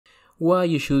Why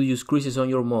you should use creases on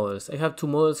your models? I have two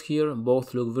models here,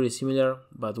 both look very similar,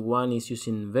 but one is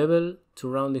using bevel to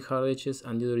round the hard edges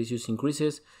and the other is using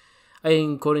creases. I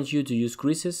encourage you to use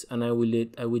creases and I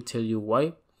will tell you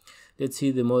why. Let's see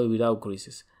the model without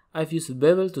creases. I've used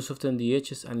bevel to soften the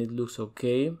edges and it looks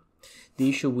okay. The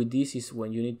issue with this is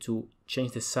when you need to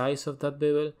change the size of that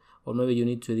bevel, or maybe you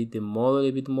need to edit the model a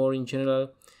bit more in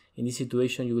general. In this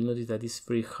situation you will notice that it's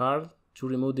very hard to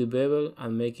remove the bevel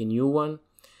and make a new one.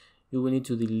 You will need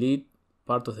to delete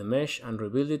part of the mesh and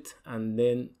rebuild it and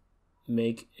then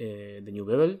make the new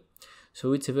bevel.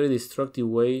 So it's a very destructive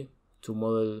way to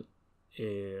model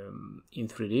in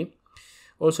 3D.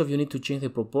 Also, if you need to change the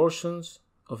proportions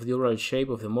of the overall shape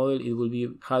of the model, it will be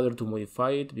harder to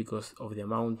modify it because of the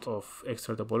amount of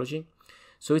extra topology.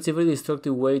 So it's a very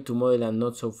destructive way to model and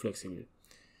not so flexible.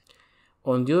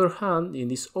 On the other hand, in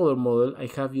this other model, I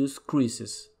have used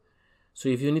creases. So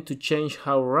if you need to change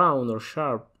how round or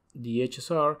sharp the edges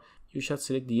are, you should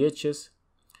select the edges,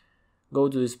 go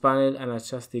to this panel and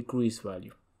adjust the crease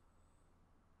value.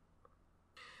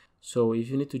 So if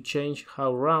you need to change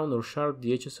how round or sharp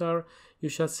the edges are, you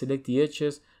should select the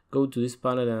edges, go to this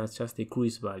panel and adjust the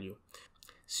crease value.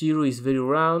 0 is very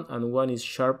round and 1 is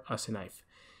sharp as a knife.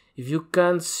 If you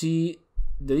can't see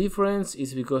the difference,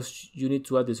 it's because you need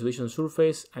to add the solution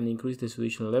surface and increase the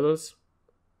solution levels.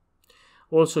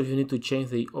 Also, if you need to change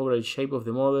the overall shape of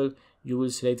the model, you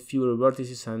will select fewer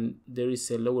vertices and there is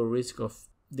a lower risk of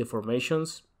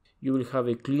deformations. You will have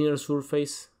a cleaner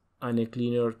surface and a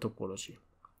cleaner topology.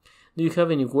 Do you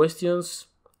have any questions?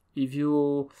 If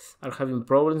you are having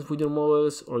problems with your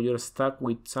models or you're stuck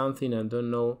with something and don't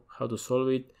know how to solve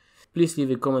it, please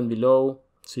leave a comment below.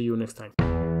 See you next time.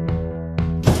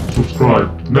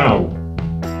 Subscribe now.